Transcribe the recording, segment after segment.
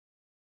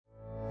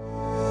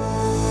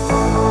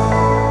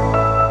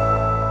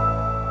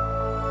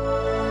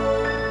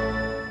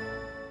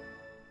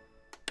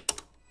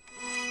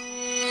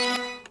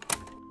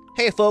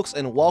Hey folks,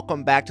 and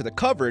welcome back to the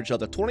coverage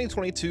of the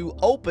 2022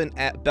 Open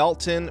at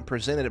Belton,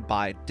 presented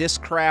by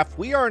Discraft.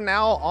 We are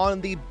now on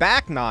the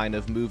back nine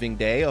of moving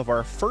day of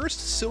our first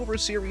Silver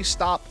Series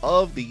stop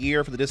of the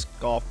year for the Disc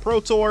Golf Pro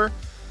Tour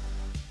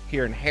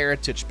here in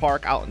Heritage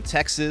Park out in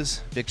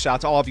Texas. Big shout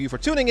out to all of you for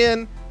tuning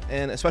in,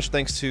 and a special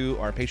thanks to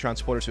our Patreon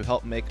supporters who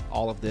helped make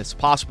all of this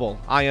possible.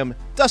 I am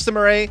Dustin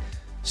Mouret,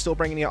 still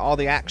bringing you all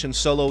the action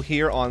solo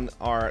here on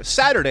our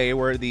Saturday,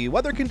 where the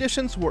weather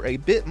conditions were a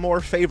bit more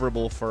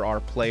favorable for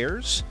our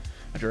players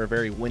after a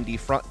very windy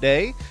front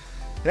day.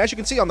 And as you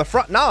can see on the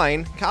front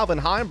nine, Calvin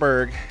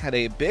Heimburg had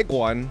a big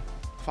one,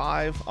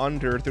 5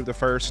 under through the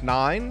first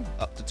 9,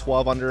 up to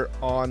 12 under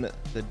on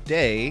the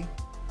day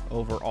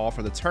overall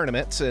for the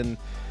tournament. And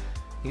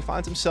he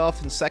finds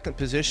himself in second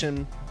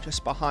position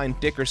just behind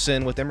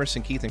Dickerson, with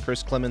Emerson Keith and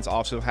Clemons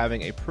also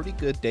having a pretty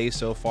good day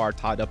so far,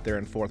 tied up there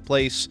in 4th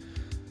place.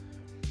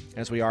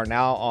 As we are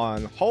now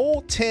on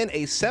hole 10,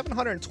 a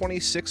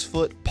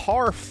 726-foot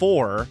par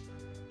 4,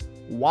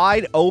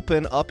 wide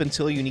open up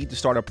until you need to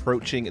start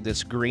approaching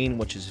this green,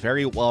 which is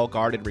very well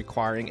guarded,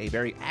 requiring a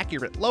very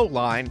accurate low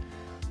line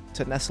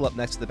to nestle up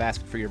next to the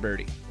basket for your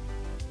birdie.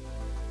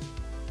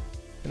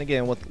 And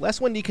again, with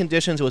less windy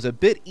conditions, it was a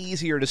bit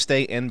easier to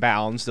stay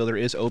inbounds, though there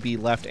is OB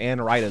left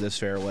and right of this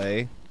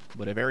fairway.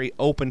 But a very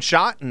open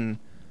shot, and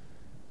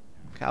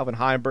Calvin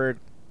Heimburg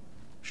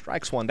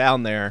strikes one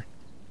down there.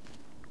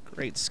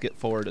 Great skip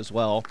forward as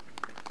well.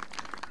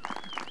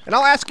 And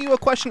I'll ask you a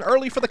question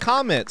early for the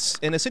comments.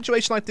 In a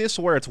situation like this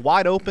where it's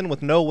wide open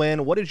with no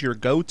wind, what is your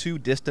go-to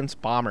distance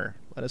bomber?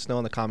 Let us know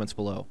in the comments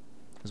below,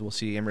 as we'll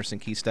see Emerson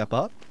Keith step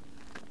up.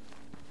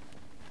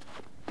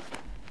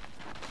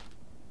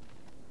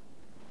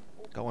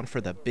 Going for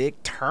the big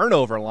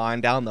turnover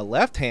line down the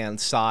left-hand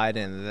side,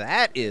 and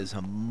that is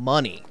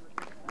money.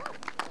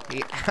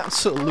 He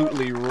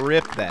absolutely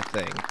ripped that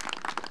thing.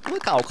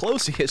 Look how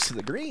close he is to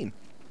the green.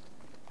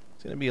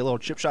 It's going to be a little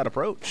chip shot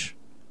approach.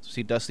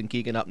 See Dustin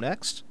Keegan up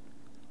next.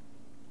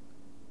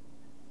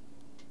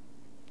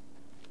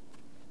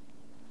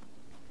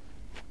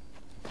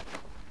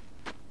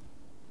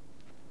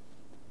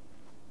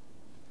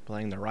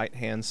 Playing the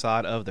right-hand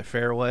side of the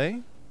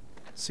fairway.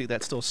 See,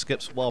 that still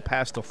skips well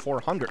past the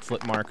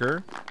 400-foot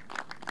marker.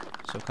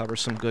 So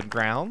covers some good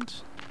ground.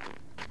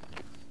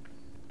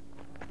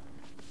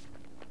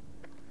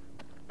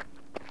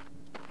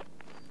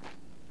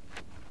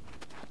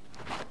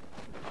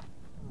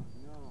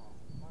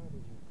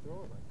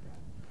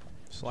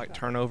 Slight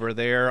turnover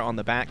there on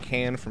the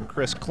backhand from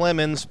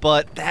Clemons,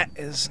 but that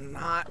is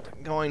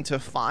not going to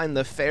find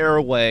the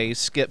fairway.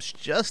 Skips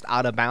just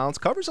out of bounds.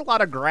 Covers a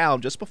lot of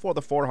ground just before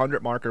the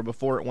 400 marker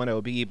before it went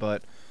OB,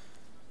 but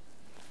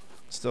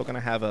still going to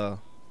have a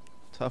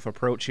tough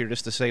approach here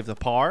just to save the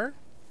par.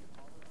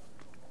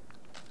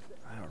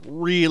 A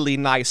really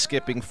nice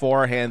skipping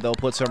forehand, though,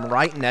 puts him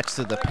right next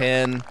to the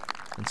pin,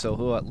 and so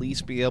he'll at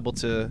least be able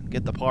to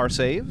get the par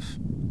save.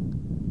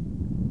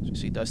 So you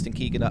see Dustin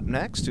Keegan up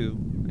next, who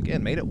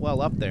again made it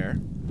well up there.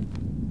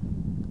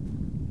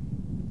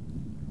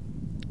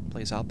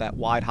 Plays out that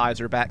wide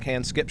hyzer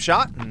backhand skip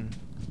shot, and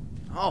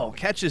oh,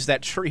 catches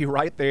that tree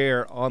right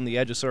there on the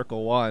edge of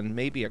circle 1.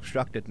 Maybe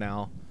obstructed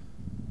now.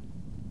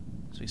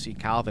 So you see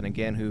Calvin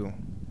again, who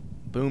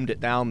boomed it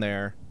down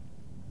there.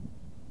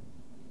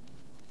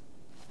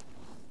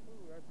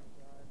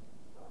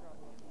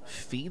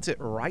 Feeds it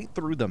right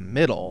through the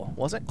middle.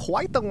 Wasn't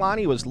quite the line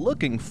he was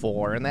looking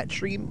for, and that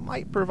tree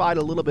might provide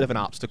a little bit of an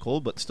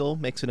obstacle, but still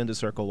makes it into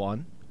circle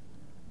 1.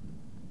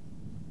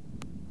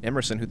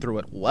 Emerson, who threw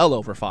it well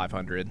over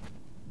 500,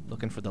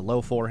 looking for the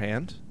low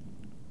forehand.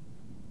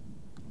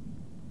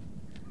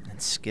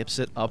 And skips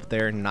it up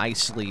there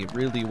nicely.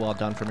 Really well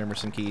done from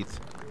Emerson Keith.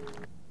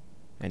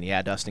 And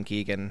yeah, Dustin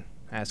Keegan,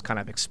 as kind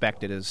of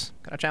expected, is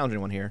kind of challenging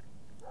one here.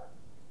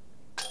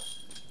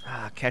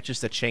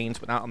 Catches the chains,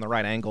 but not on the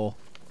right angle.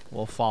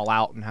 Will fall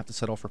out and have to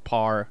settle for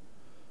par.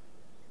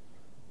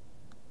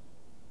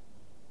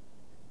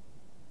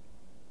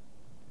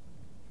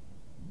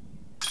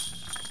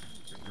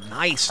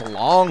 Nice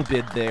long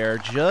bid there,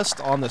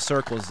 just on the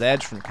circle's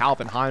edge from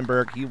Calvin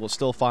Heimburg. He will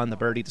still find the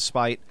birdie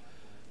despite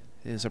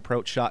his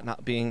approach shot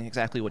not being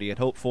exactly what he had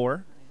hoped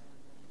for.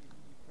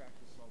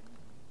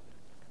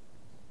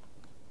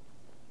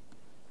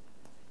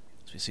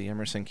 So we see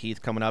Emerson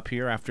Keith coming up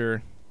here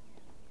after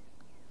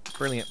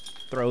brilliant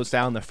throws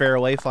down the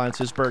fairway, finds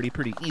his birdie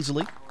pretty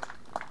easily.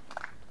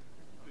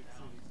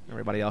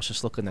 Everybody else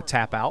just looking to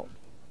tap out.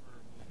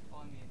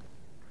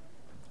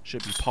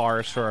 Should be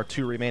pars for our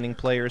 2 remaining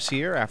players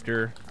here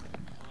after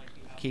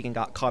Keegan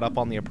got caught up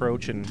on the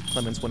approach and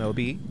Clemons went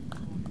OB.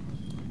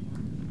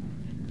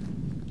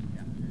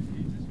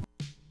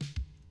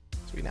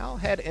 So we now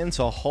head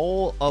into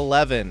hole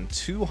 11,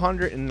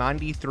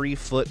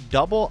 293-foot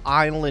double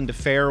island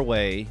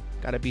fairway.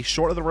 Got to be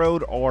short of the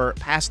road or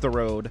past the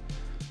road.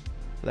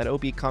 That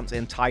OB comes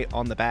in tight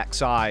on the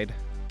backside.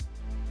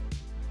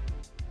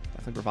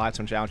 Definitely provides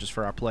some challenges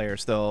for our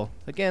players, though.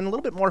 Again, a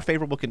little bit more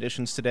favorable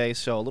conditions today,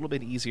 so a little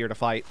bit easier to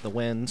fight the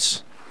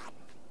winds.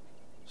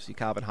 See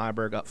Calvin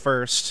Heimburg up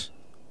first.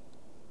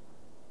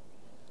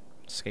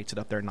 Skates it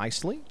up there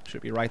nicely.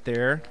 Should be right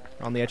there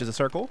on the edge of the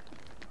circle.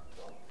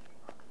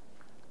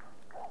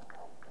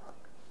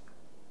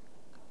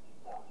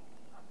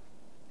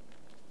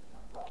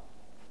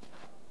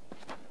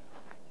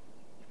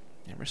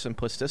 Emerson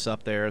puts this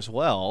up there as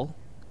well.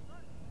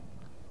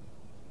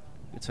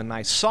 It's a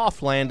nice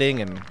soft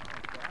landing and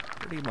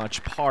pretty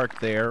much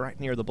parked there right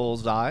near the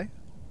bullseye.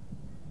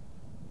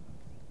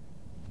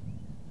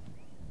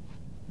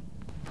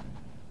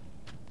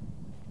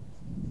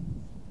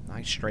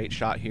 Nice straight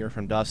shot here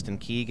from Dustin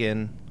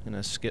Keegan.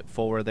 Gonna skip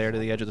forward there to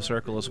the edge of the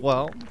circle as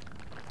well.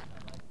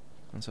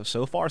 And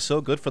so far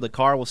so good for the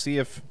car. We'll see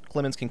if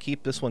Clemons can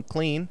keep this one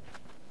clean.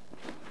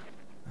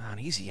 And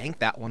he's yanked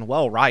that one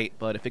well right,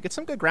 but if it gets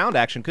some good ground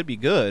action, could be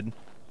good.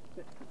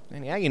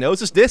 And yeah, he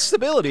knows his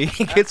disability.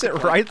 He gets it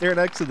right there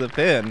next to the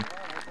pin.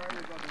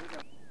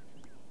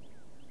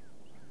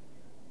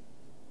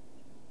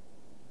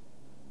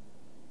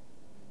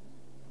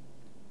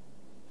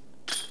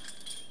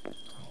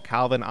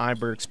 Calvin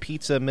Heimburg's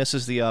pizza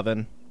misses the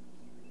oven.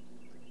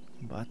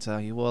 But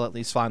you will at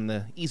least find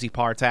the easy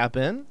par tap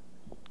in.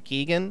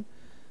 Keegan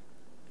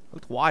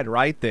looked wide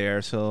right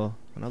there, so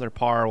another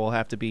par will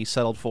have to be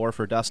settled for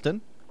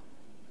Dustin.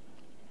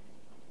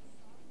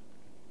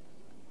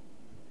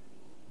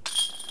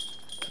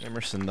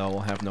 Emerson, though,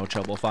 will have no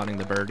trouble finding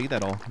the birdie.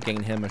 That'll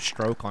gain him a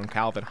stroke on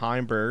Calvin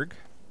Heimburg.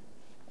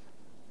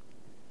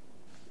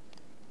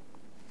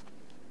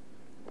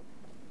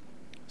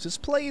 This is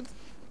played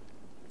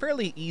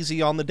fairly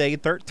easy on the day,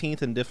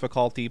 13th in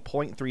difficulty,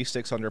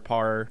 0.36 under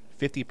par,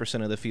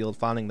 50% of the field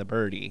finding the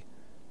birdie.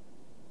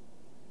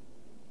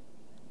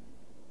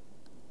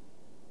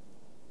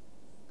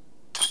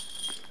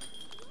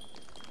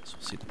 So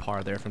we'll see the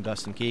par there from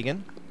Dustin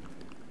Keegan.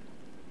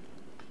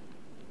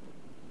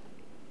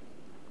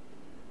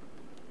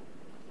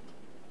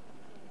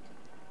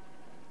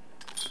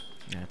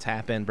 And a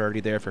tap-in birdie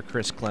there for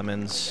Chris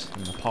Clemons,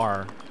 and the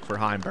par for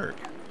Heimburg.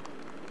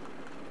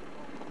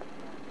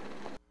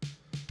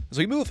 As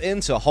we move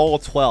into hole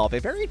 12, a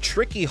very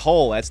tricky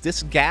hole as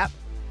this gap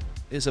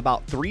is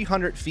about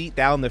 300 feet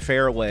down the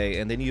fairway,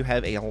 and then you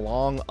have a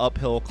long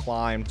uphill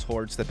climb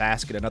towards the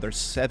basket, another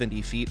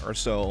 70 feet or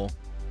so.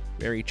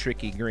 Very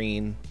tricky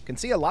green. Can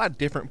see a lot of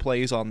different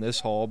plays on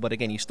this hole, but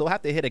again, you still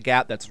have to hit a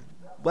gap that's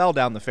well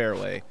down the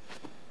fairway.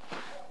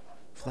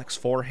 Flex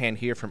forehand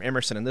here from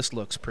Emerson, and this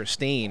looks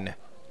pristine.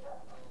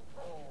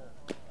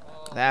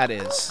 That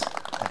is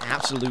an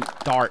absolute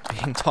dart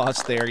being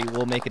tossed there. He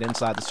will make it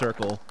inside the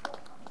circle.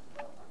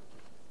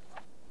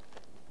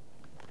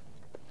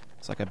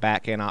 It's like a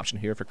backhand option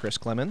here for Chris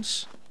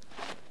Clemons.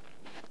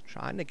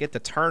 Trying to get the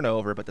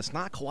turnover, but does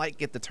not quite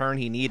get the turn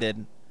he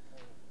needed.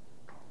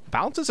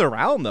 Bounces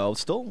around, though.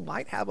 Still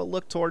might have a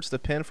look towards the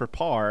pin for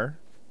par.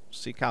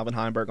 See Calvin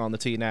Heimburg on the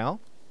tee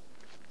now.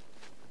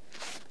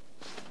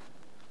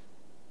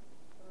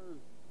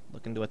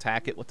 Looking to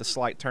attack it with the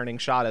slight turning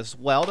shot as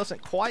well.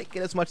 Doesn't quite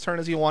get as much turn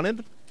as he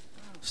wanted.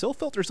 Still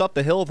filters up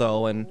the hill,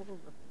 though, and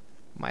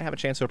might have a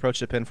chance to approach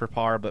the pin for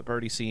par, but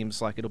birdie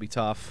seems like it'll be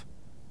tough.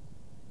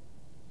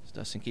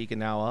 Dustin Keegan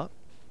now up.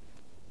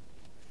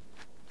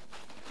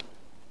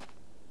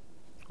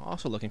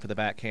 Also looking for the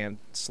backhand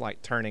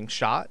slight turning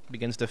shot.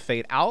 Begins to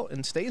fade out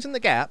and stays in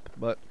the gap,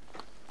 but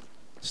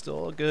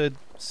still a good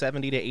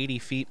 70 to 80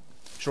 feet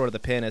short of the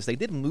pin, as they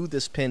did move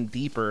this pin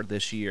deeper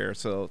this year,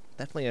 so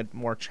definitely a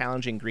more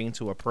challenging green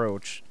to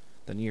approach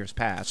than years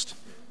past.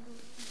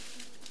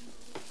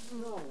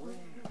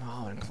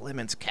 Oh, and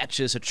Clemons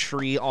catches a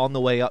tree on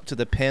the way up to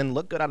the pin.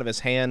 Looked good out of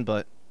his hand,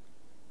 but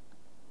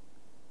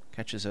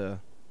catches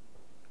a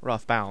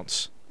rough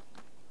bounce.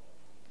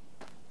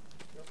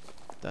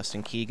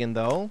 Dustin Keegan,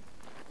 though,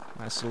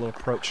 nice little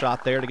approach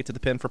shot there to get to the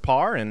pin for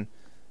par, and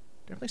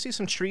definitely see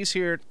some trees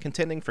here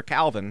contending for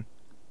Calvin.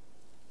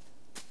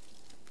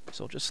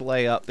 So just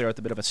lay up there with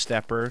a bit of a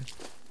stepper.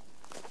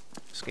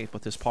 Escape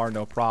with this par,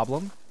 no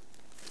problem.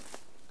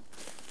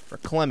 For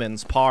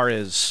Clemons, par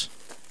is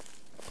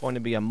going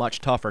to be a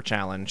much tougher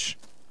challenge.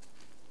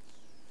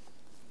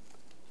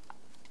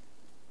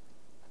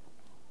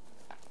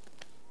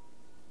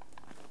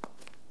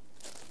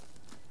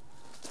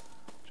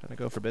 Trying to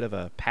go for a bit of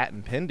a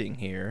patent pending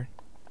here.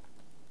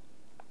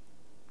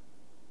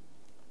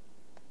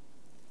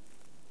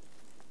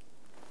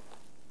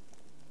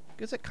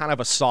 Gives it kind of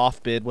a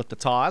soft bid with the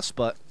toss,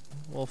 but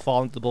will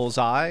fall into the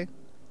bullseye.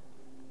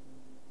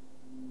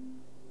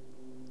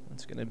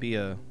 It's going to be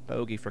a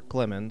bogey for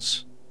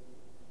Clemons.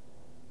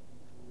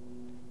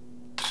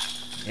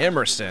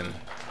 Emerson,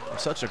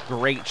 such a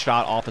great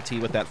shot off the tee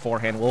with that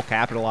forehand. Will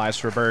capitalize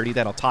for birdie.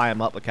 That'll tie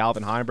him up with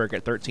Calvin Heimburg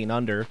at 13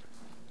 under.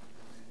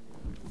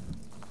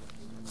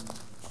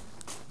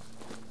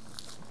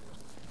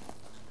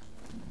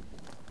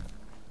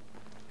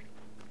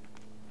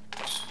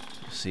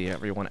 See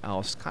everyone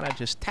else kind of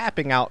just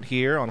tapping out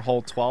here on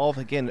hole 12.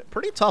 Again,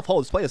 pretty tough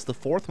hole to play. It's the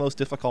fourth most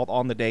difficult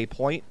on the day.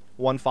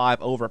 0.15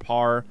 over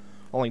par.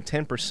 Only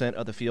 10%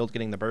 of the field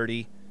getting the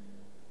birdie.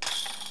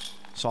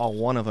 Saw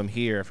one of them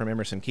here from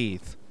Emerson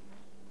Keith.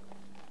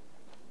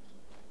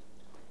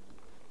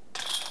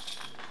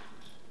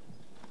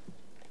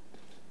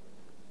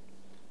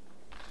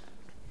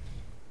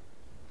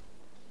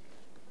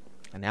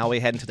 And now we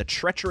head into the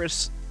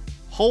treacherous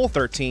hole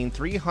 13,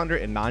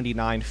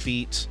 399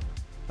 feet.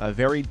 A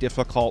very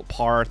difficult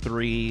par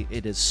 3.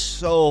 It is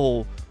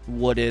so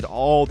wooded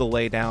all the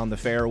way down the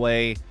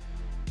fairway.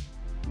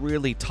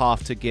 Really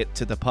tough to get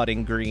to the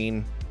putting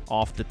green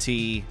off the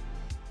tee.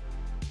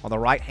 On the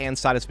right-hand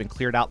side, it's been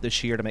cleared out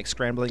this year to make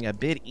scrambling a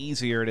bit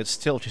easier, and it's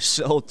still just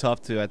so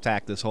tough to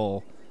attack this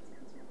hole.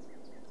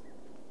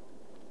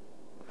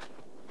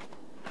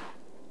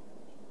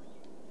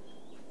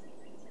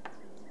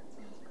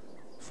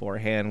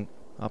 Forehand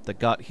up the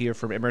gut here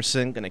from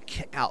Emerson. Going to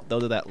kick out, though,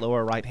 to that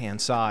lower right-hand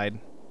side.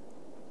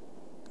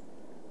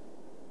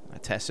 I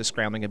test his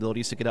scrambling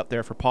abilities to get up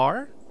there for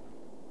par.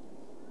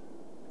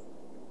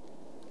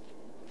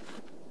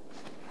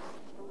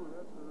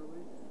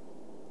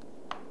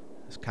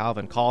 As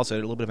Calvin calls it, a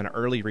little bit of an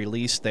early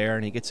release there,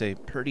 and he gets a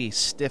pretty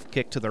stiff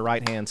kick to the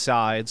right-hand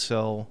side.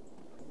 So,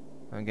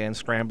 again,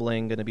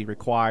 scrambling going to be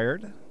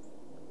required.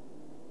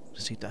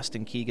 See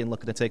Dustin Keegan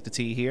looking to take the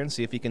tee here and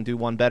see if he can do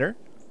one better.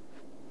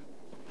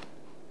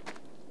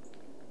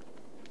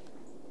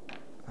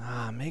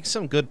 Makes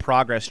some good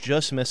progress,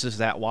 just misses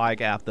that Y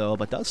gap though,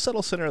 but does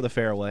settle center of the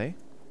fairway.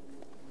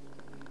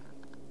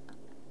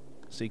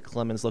 See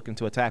Clemons looking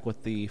to attack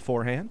with the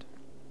forehand.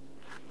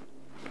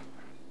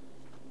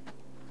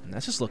 And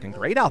that's just looking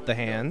great out the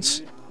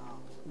hands.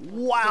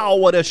 Wow,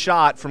 what a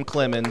shot from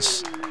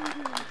Clemons.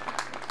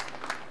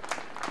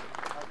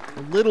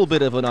 A little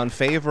bit of an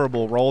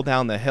unfavorable roll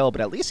down the hill,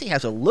 but at least he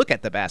has a look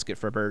at the basket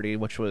for birdie,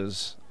 which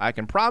was, I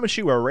can promise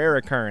you, a rare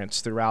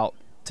occurrence throughout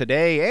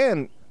today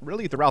and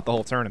really throughout the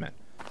whole tournament.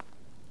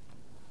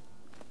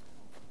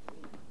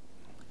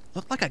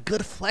 Looked like a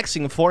good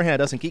flexing forehand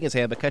Dustin Keegan's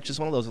hand, but catches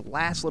one of those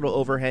last little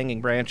overhanging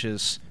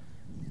branches.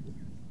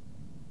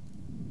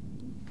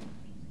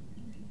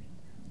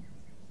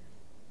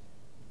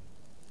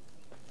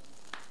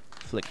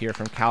 Flick here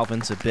from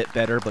Calvin's a bit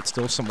better, but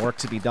still some work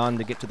to be done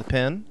to get to the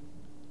pin.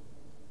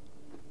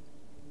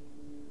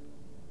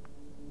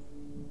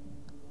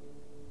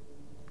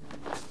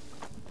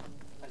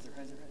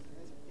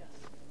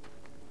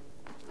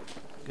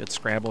 Good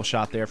scramble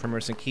shot there from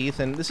Emerson Keith.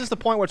 And this is the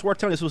point where it's worth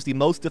telling, this was the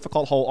most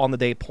difficult hole on the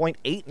day.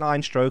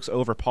 0.89 strokes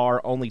over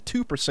par. Only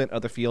 2%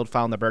 of the field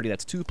found the birdie.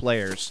 That's 2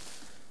 players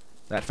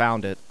that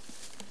found it.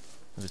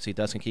 As you see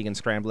Dustin Keegan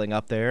scrambling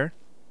up there.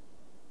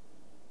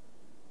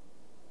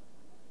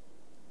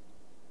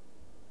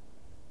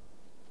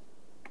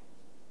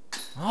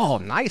 Oh,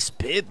 nice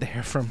bid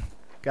there from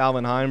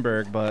Calvin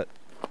Heimburg, but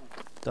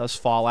does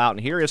fall out.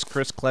 And here is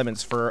Chris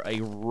Clemons for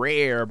a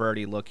rare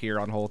birdie look here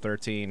on hole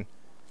 13.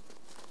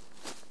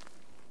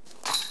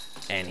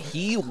 And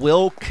he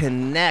will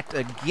connect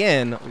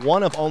again,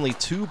 one of only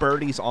 2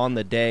 birdies on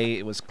the day.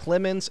 It was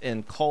Clemons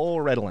and Cole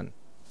Redlin.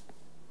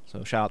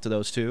 So shout out to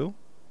those two.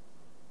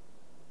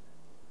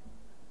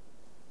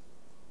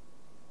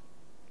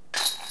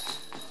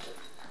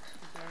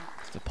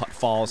 The putt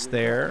falls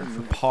there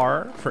for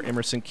par for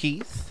Emerson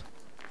Keith.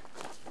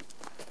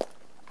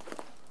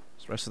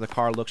 The rest of the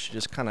car looks to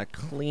just kind of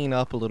clean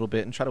up a little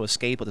bit and try to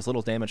escape with as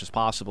little damage as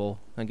possible.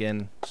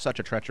 Again, such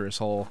a treacherous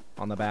hole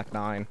on the back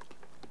 9.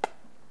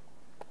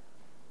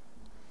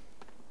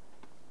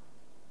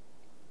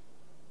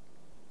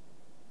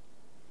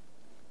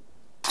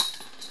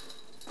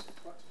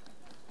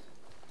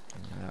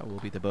 That will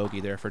be the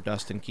bogey there for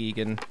Dustin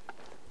Keegan.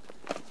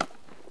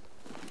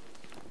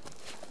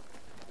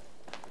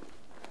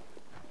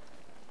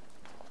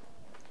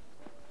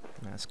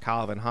 As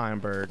Calvin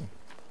Heimburg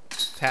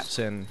taps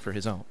in for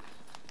his own.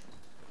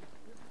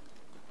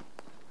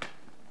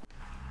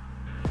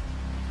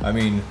 I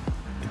mean,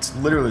 it's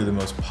literally the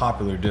most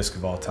popular disc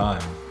of all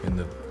time in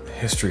the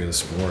history of the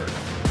sport.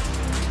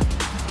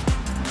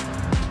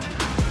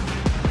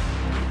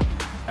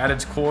 At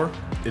its core,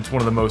 it's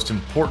one of the most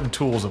important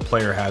tools a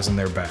player has in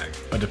their bag,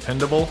 a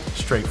dependable,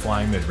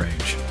 straight-flying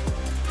mid-range.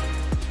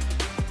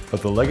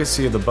 But the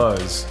legacy of the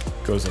Buzz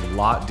goes a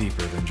lot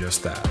deeper than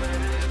just that.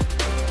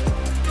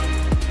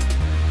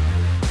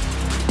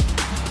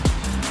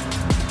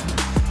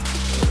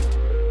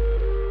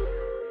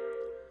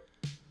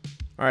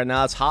 All right,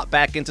 now let's hop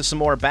back into some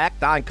more back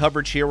 9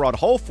 coverage here. We're on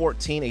hole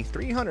 14, a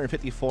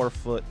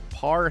 354-foot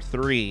par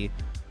 3.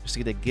 Just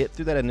to get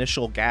through that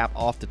initial gap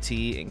off the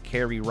tee and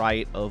carry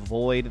right,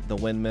 avoid the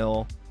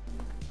windmill.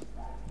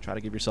 Try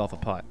to give yourself a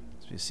putt.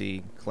 So you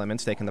see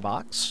Clemons taking the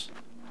box.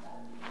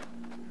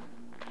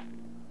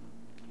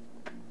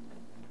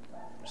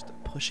 Just a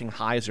pushing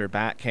hyzer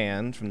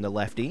backhand from the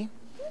lefty.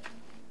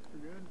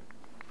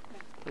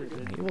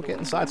 And he will get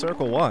inside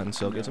circle 1,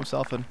 so gives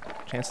himself a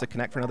chance to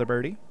connect for another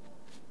birdie.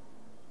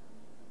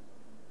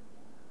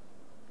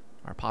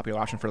 Our popular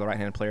option for the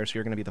right-handed players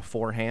here are going to be the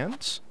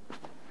forehands.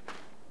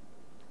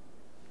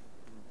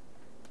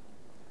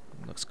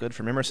 Looks good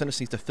from Emerson. Just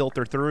needs to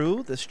filter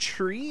through this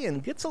tree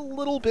and gets a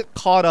little bit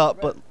caught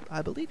up, but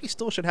I believe he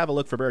still should have a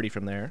look for birdie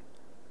from there.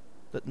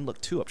 Doesn't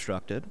look too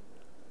obstructed.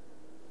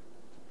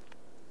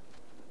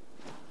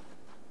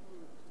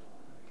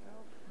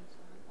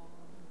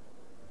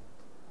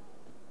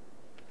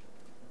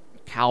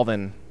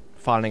 Calvin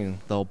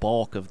finding the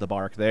bulk of the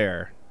bark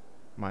there.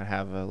 might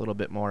have a little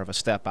bit more of a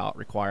step out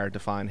required to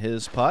find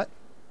his putt.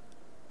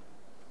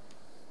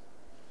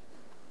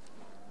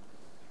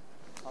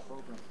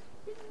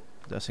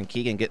 Dustin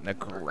Keegan getting a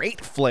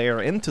great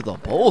flare into the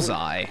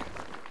bullseye.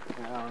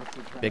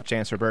 Big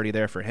chance for birdie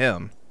there for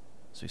him.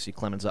 So you see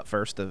Clemons up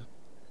first to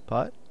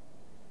putt.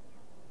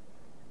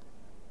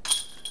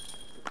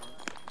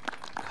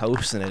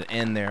 Coasting it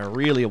in there.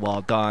 Really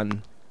well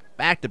done.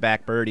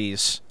 Back-to-back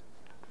birdies.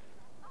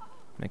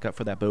 Make up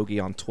for that bogey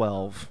on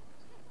 12.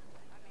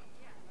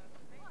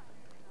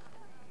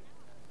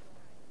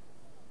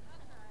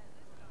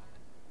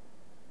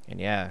 And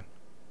yeah,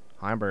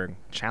 Heimburg,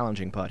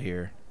 challenging putt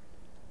here.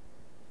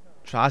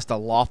 Tries to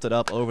loft it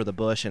up over the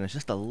bush, and it's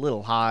just a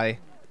little high.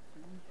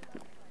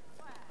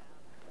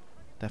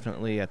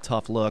 Definitely a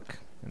tough look,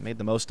 and made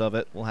the most of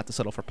it. We'll have to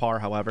settle for par,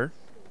 however.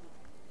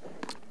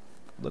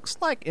 Looks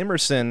like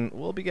Emerson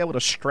will be able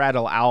to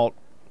straddle out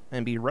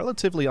and be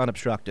relatively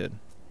unobstructed.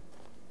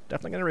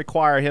 Definitely going to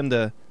require him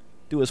to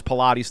do his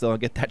Pilates, though,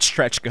 and get that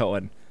stretch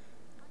going.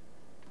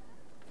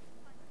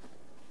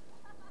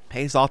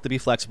 Pays off to be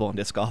flexible in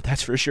disc golf,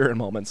 that's for sure, in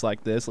moments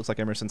like this. Looks like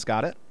Emerson's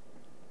got it.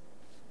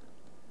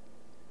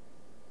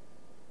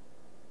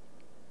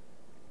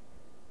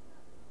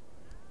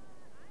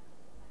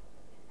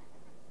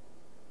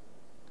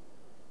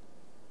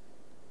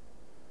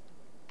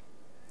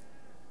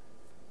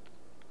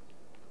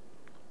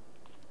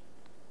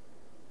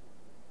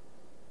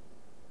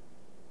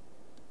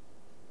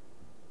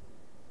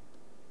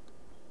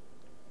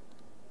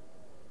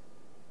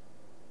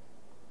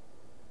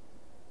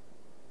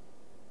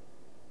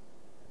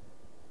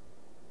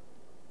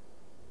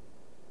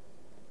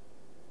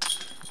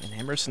 And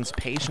Emerson's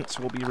patience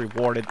will be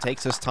rewarded.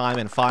 Takes his time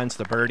and finds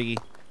the birdie.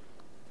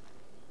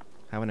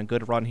 Having a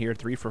good run here,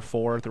 3 for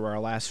 4 through our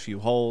last few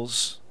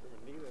holes.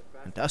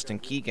 And Dustin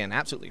Keegan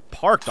absolutely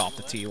parked off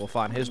the tee. Will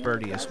find his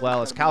birdie as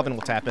well, as Calvin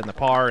will tap in the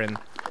par, and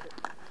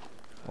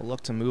we'll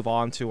look to move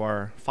on to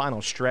our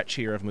final stretch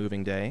here of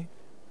moving day.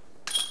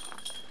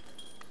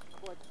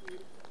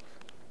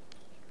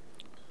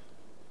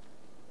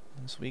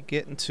 As we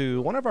get into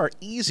one of our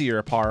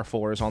easier par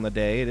 4s on the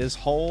day, it is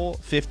hole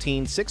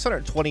 15,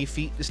 620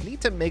 feet. Just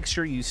need to make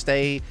sure you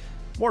stay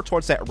more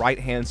towards that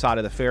right-hand side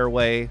of the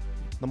fairway.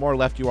 The more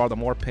left you are, the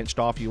more pinched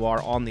off you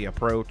are on the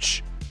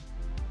approach.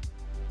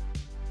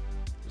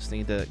 Just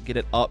need to get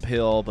it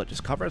uphill, but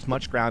just cover as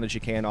much ground as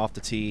you can off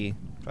the tee.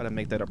 Try to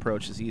make that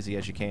approach as easy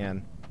as you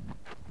can.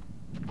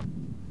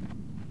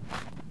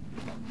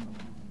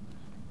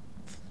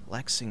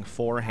 Flexing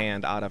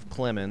forehand out of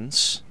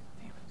Clemons.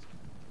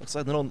 Looks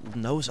like little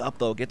nose up,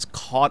 though, gets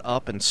caught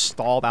up and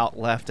stalled out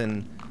left,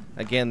 and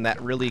again,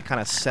 that really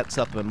kind of sets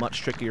up a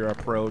much trickier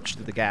approach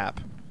to the gap.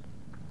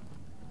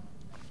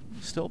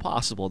 Still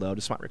possible, though,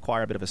 just might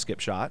require a bit of a skip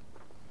shot.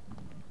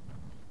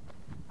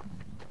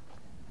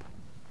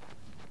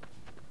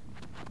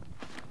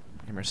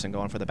 Emerson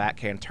going for the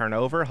backhand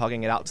turnover,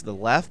 hugging it out to the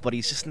left, but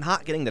he's just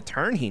not getting the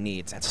turn he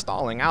needs. That's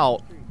stalling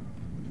out.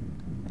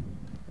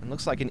 And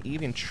looks like in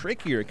even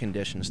trickier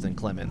conditions than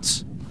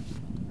Clemons.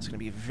 It's going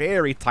to be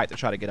very tight to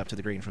try to get up to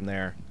the green from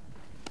there.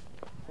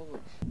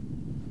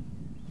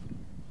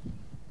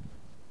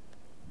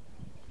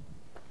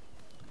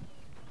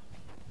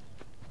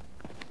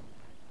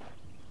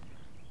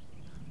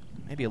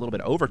 Maybe a little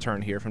bit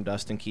overturn here from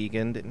Dustin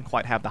Keegan. Didn't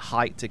quite have the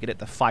height to get it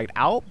to fight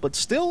out, but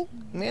still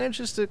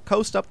manages to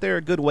coast up there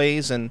a good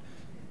ways. And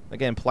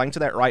again, playing to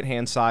that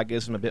right-hand side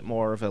gives him a bit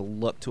more of a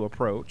look to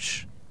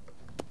approach.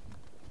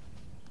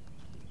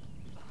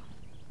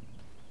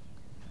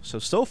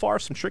 So far,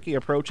 some tricky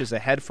approaches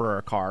ahead for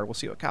our card. We'll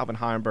see what Calvin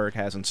Heimburg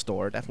has in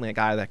store. Definitely a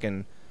guy that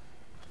can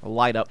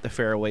light up the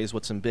fairways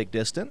with some big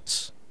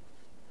distance.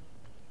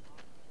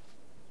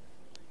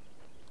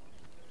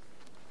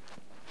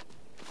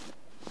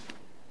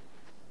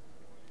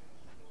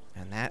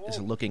 And that is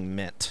looking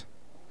mint.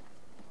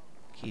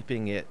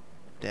 Keeping it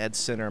dead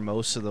center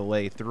most of the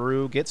way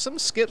through. Gets some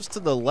skips to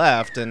the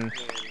left and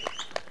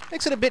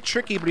makes it a bit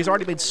tricky, but he's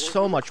already made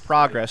so much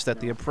progress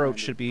that the approach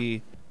should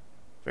be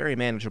very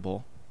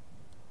manageable.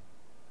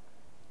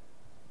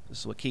 This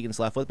is what Keegan's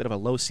left with. Bit of a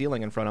low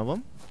ceiling in front of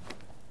him.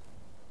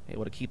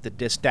 Able to keep the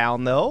disc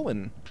down, though,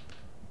 and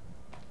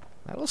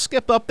that'll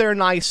skip up there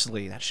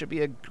nicely. That should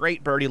be a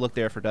great birdie look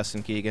there for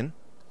Dustin Keegan.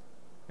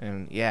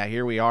 And, yeah,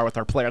 here we are with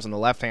our players on the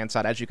left-hand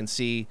side. As you can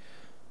see,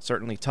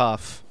 certainly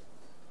tough.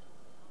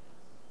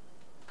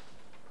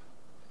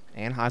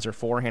 Anheuser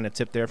forehand a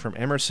tip there from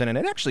Emerson, and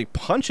it actually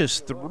punches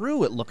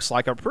through, it looks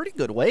like, a pretty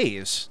good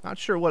ways. Not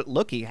sure what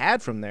look he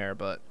had from there,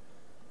 but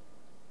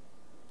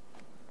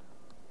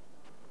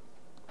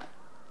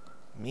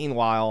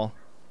meanwhile,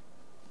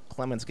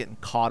 Clemons getting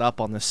caught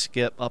up on the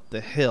skip up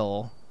the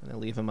hill. Going to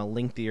leave him a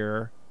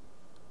lengthier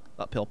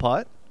uphill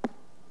putt.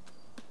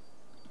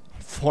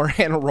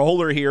 Forehand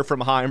roller here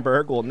from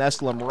Heimburg will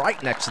nestle him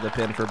right next to the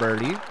pin for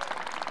birdie.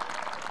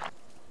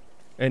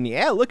 And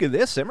yeah, look at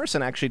this.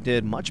 Emerson actually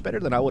did much better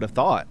than I would have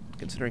thought,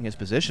 considering his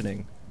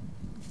positioning.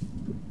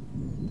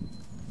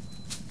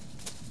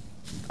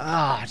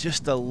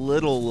 Just a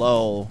little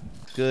low.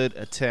 Good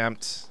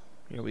attempt.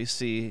 Here we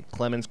see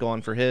Clemons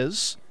going for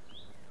his.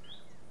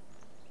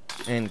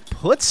 And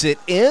puts it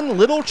in.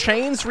 Little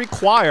chains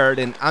required.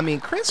 And, I mean,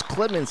 Chris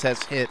Clemons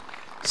has hit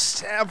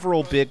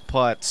several big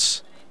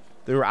putts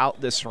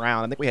throughout this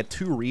round. I think we had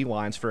 2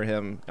 rewinds for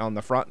him on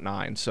the front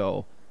 9.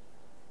 So,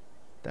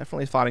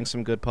 definitely finding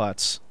some good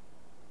putts.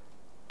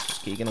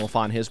 Keegan will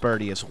find his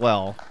birdie as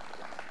well.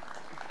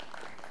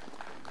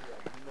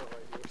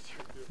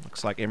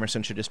 Looks like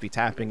Emerson should just be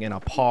tapping in a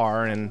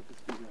par, and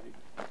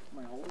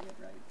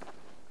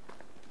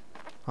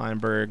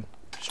Heimburg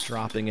just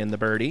dropping in the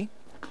birdie.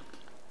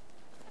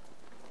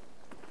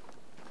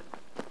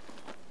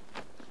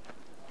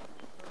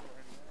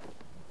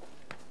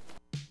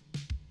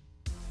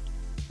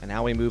 And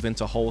now we move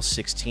into hole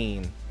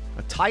 16.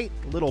 A tight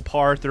little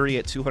par 3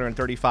 at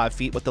 235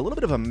 feet with a little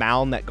bit of a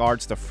mound that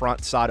guards the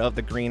front side of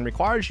the green.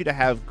 Requires you to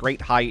have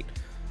great height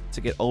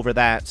to get over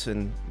that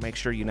and make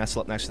sure you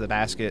nestle up next to the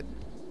basket.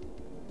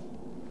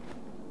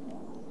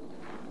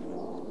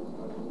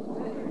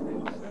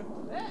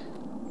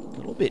 A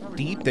little bit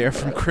deep there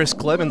from Chris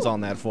Clemons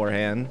on that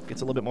forehand.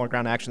 Gets a little bit more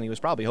ground action than he was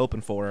probably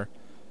hoping for.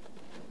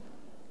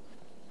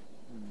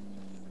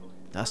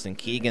 Dustin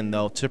Keegan,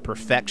 though, to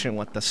perfection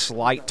with the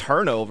slight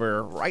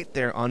turnover right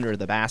there under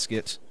the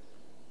basket.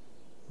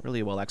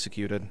 Really well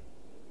executed.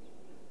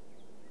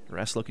 The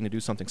rest looking to do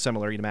something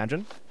similar, you'd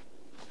imagine.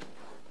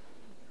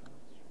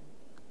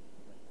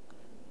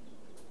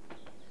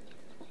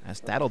 As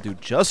that'll do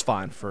just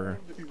fine for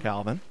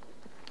Calvin.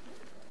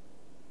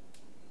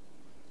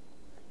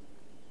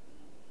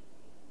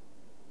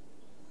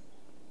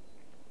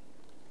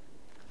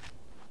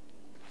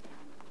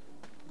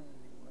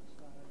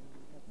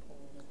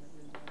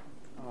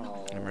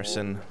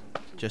 Emerson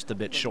just a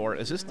bit short,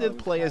 as this did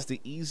play as the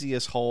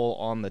easiest hole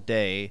on the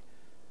day,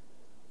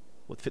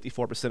 with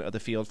 54% of the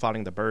field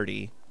finding the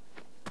birdie.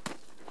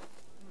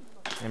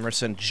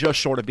 Emerson just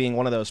short of being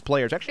one of those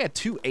players. Actually had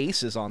 2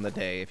 aces on the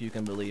day, if you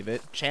can believe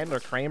it. Chandler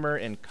Kramer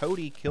and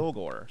Cody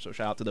Kilgore. So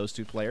shout out to those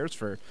 2 players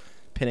for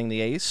pinning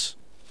the ace.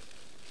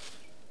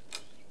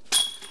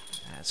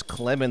 As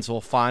Clemons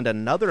will find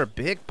another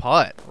big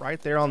putt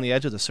right there on the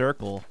edge of the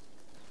circle.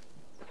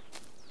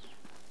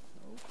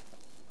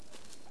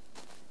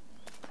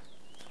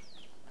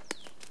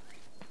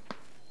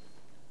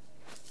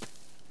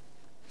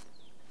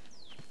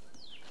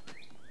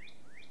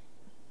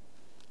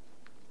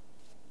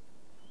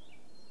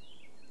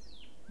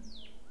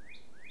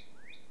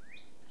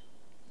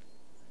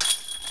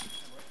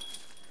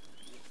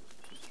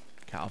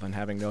 Calvin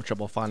having no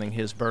trouble finding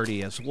his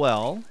birdie as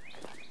well.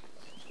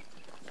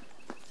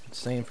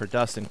 Same for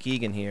Dustin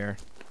Keegan here.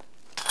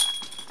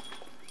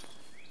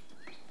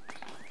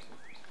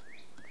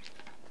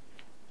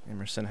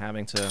 Emerson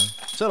having to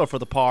settle for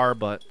the par,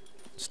 but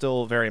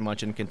still very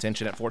much in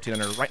contention at 14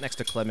 under, right next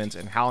to Clemons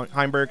and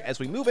Heimburg. As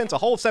we move into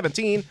hole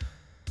 17,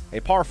 a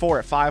par 4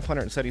 at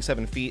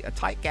 577 feet, a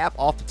tight gap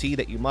off the tee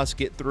that you must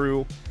get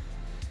through.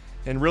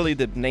 And really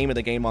the name of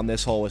the game on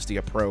this hole is the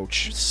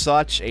approach.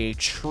 Such a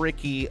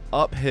tricky,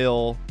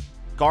 uphill,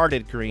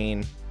 guarded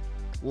green.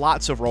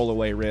 Lots of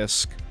rollaway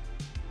risk.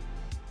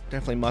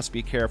 Definitely must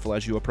be careful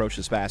as you approach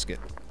this basket.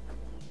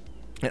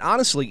 And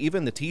honestly,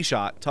 even the tee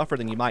shot, tougher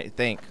than you might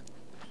think.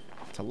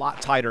 It's a lot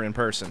tighter in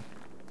person.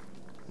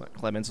 But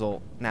Clemons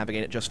will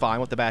navigate it just fine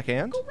with the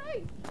backhand.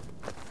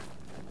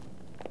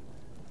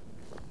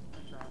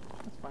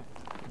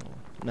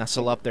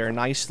 Nestle up there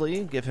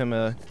nicely. Give him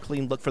a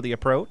clean look for the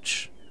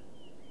approach.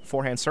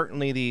 Forehand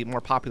certainly the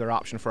more popular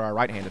option for our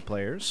right-handed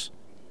players.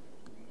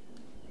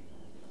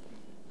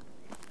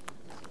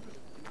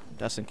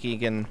 Dustin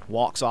Keegan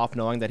walks off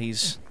knowing that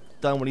he's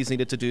done what he's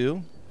needed to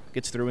do.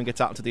 Gets through and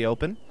gets out into the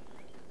open.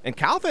 And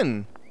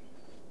Calvin,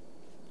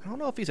 I don't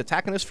know if he's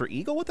attacking this for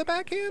eagle with the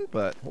backhand,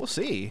 but we'll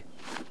see.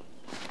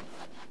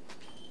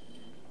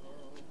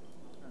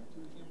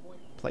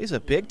 Plays a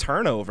big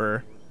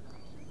turnover.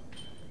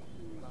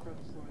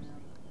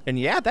 And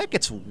yeah, that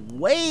gets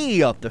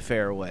way up the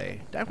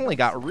fairway. Definitely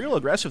got real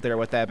aggressive there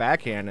with that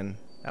backhand, and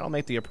that'll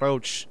make the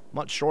approach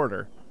much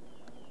shorter.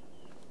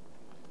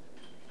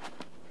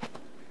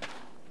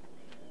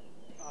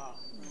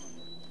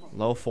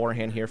 Low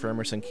forehand here for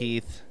Emerson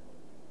Keith.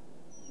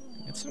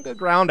 It's some good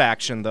ground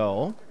action,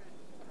 though.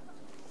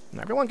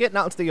 And everyone getting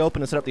out into the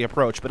open to set up the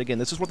approach, but again,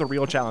 this is where the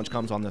real challenge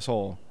comes on this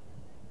hole.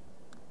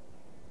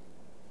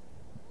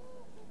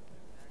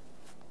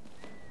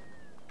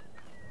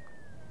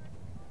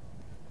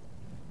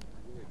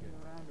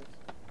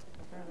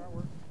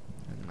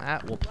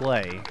 That will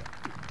play.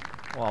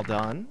 Well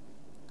done.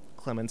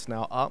 Clemons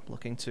now up,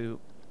 looking to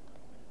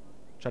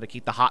try to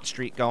keep the hot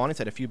streak going. He's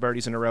had a few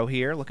birdies in a row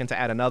here, looking to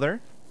add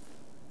another.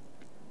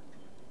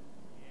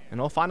 And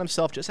he'll find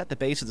himself just at the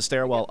base of the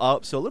stairwell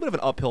up, so a little bit of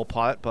an uphill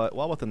putt, but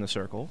well within the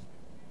circle.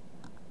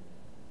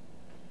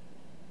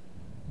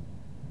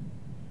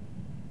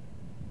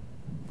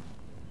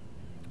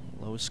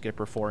 Low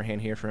skipper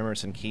forehand here for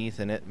Emerson Keith,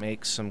 and it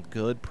makes some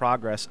good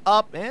progress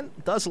up and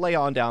does lay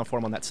on down for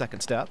him on that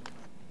second step.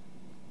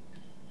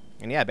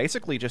 And yeah,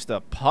 basically just a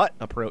putt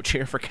approach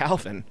here for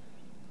Calvin.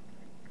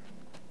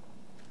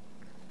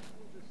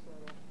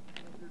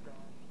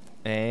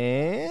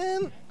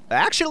 And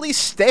actually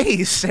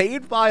stays,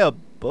 saved by a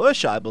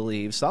bush, I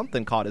believe.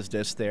 Something caught his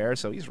disc there,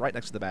 so he's right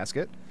next to the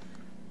basket.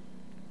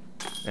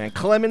 And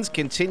Clemons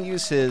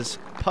continues his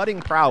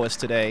putting prowess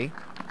today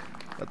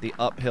at the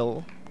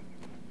uphill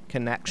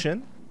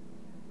connection.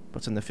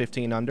 Puts in the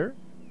 15 under.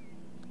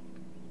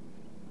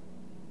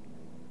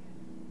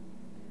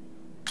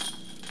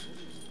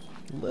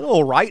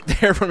 Little right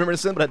there from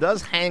Emerson, but it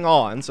does hang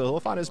on, so he'll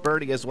find his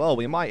birdie as well.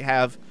 We might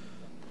have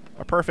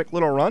a perfect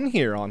little run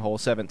here on hole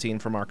 17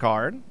 from our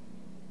card.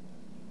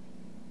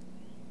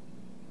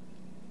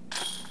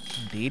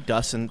 Indeed,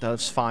 Dustin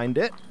does find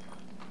it.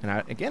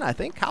 And again, I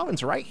think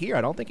Calvin's right here.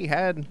 I don't think he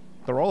had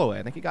the rollaway.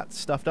 I think he got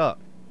stuffed up.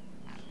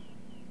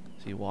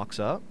 So he walks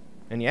up.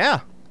 And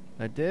yeah,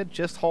 I did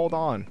just hold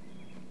on.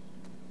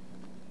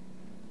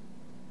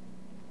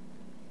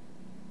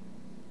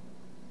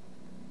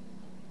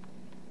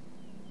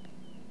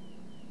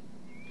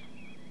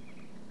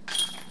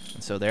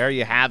 And so there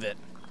you have it.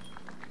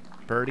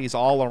 Birdies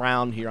all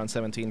around here on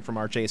 17 from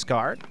our chase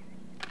card.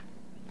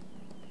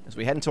 As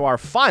we head into our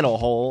final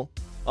hole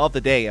of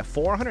the day, a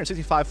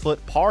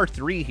 465-foot par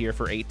 3 here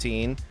for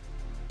 18.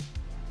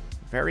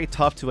 Very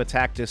tough to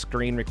attack this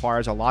green,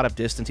 requires a lot of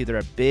distance, either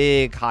a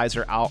big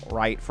hyzer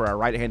outright for our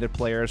right-handed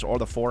players, or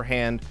the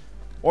forehand,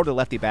 or the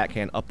lefty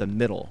backhand up the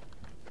middle.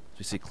 So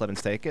you see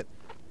Clemons take it.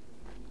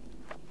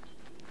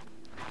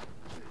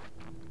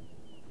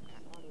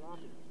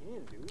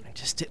 I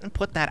just didn't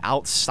put that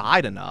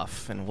outside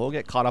enough, and we'll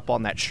get caught up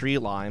on that tree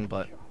line,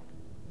 but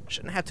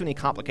shouldn't have too many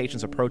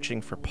complications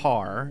approaching for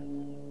par.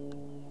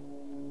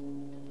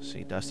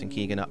 See Dustin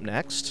Keegan up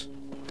next.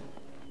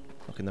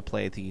 Looking to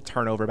play the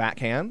turnover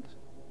backhand.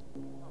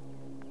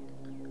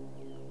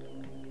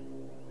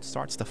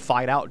 Starts to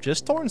fight out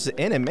just towards the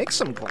end and makes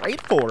some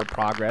great forward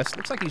progress.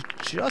 Looks like he's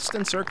just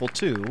in circle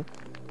 2.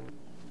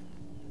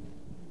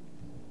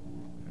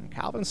 And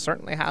Calvin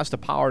certainly has the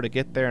power to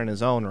get there in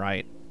his own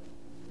right.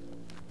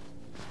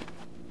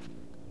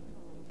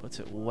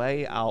 Puts it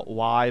way out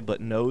wide, but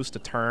knows the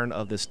turn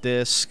of this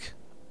disc.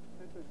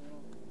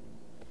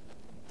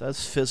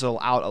 Does fizzle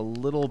out a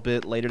little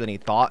bit later than he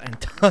thought, and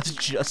does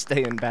just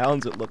stay in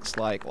bounds, it looks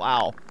like.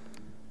 Wow.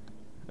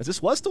 As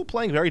this was still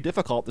playing very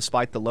difficult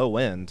despite the low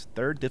wind.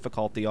 3rd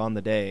difficulty on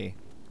the day.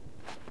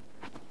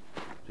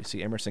 You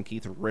see Emerson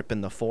Keith ripping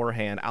the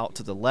forehand out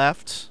to the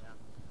left.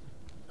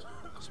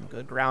 Some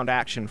good ground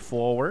action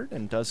forward,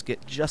 and does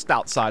get just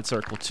outside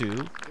circle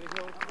 2.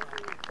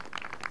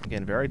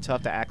 Again, very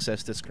tough to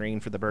access this green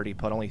for the birdie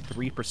putt. Only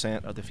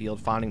 3% of the field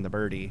finding the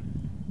birdie.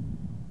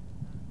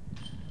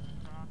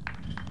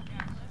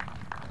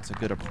 That's a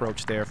good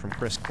approach there from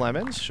Chris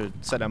Clemons.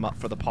 Should set him up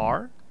for the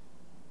par.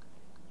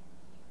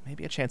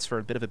 Maybe a chance for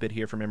a bit of a bid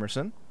here from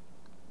Emerson.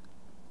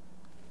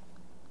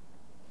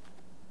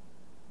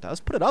 Does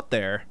put it up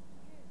there.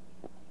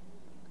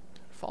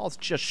 Falls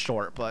just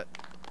short, but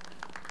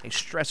a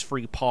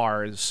stress-free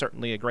par is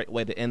certainly a great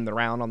way to end the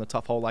round on the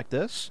tough hole like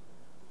this.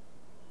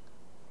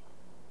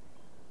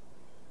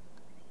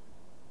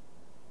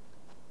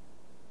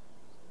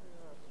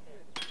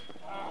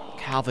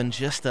 Calvin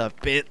just a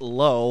bit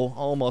low,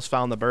 almost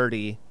found the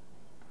birdie.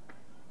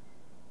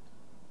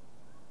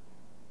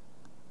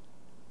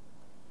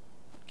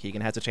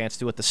 Keegan has a chance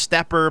to with the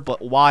stepper,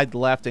 but wide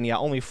left, and yeah,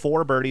 only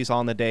 4 birdies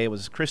on the day. It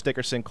was Chris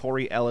Dickerson,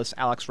 Corey Ellis,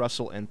 Alex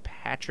Russell, and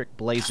Patrick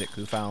Blazik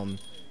who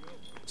found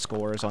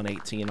scores on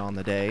 18 on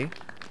the day.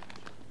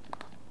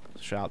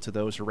 Shout out to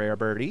those rare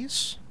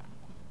birdies.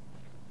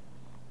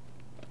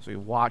 So we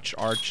watch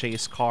our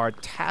chase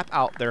card tap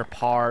out their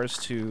pars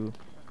to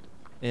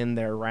end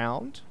their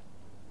round.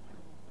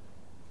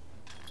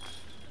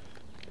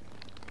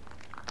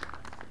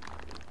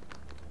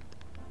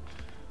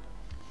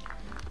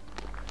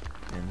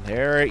 And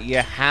there you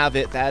have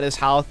it. That is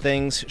how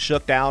things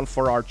shook down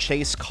for our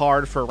chase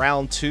card for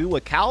round 2,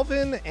 with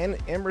Calvin and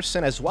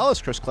Emerson as well as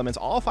Chris Clemons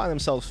all find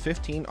themselves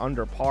 15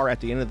 under par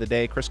at the end of the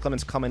day. Chris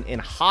Clemons coming in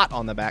hot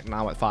on the back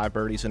now with 5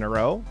 birdies in a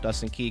row.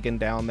 Dustin Keegan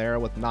down there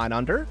with 9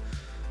 under.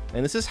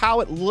 And this is how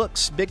it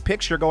looks big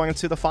picture going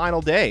into the final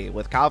day,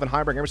 with Calvin,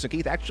 Heimburg, and Emerson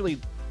Keith actually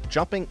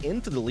jumping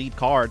into the lead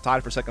card,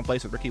 tied for 2nd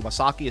place with Ricky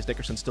Wasaki as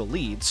Dickerson still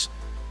leads.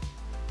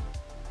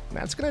 And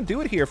that's going to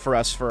do it here for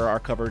us for our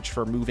coverage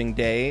for moving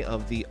day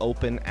of the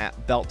Open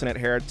at Belton at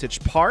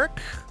Heritage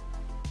Park.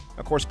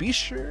 Of course, be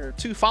sure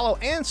to follow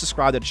and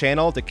subscribe to the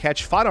channel to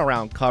catch final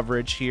round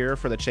coverage here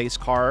for the chase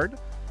card.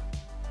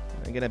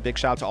 And again, a big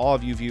shout out to all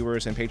of you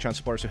viewers and Patreon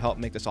supporters who helped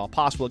make this all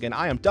possible. Again,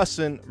 I am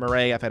Dustin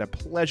Mouret. I've had a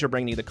pleasure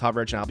bringing you the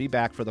coverage, and I'll be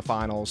back for the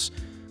finals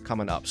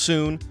coming up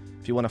soon.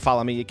 If you want to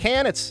follow me, you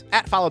can. It's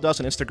 @FollowDust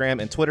on Instagram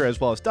and Twitter,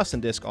 as well as Dustin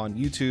Disc on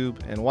YouTube.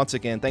 And once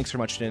again, thanks so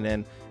much for tuning in,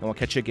 and we'll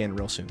catch you again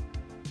real soon.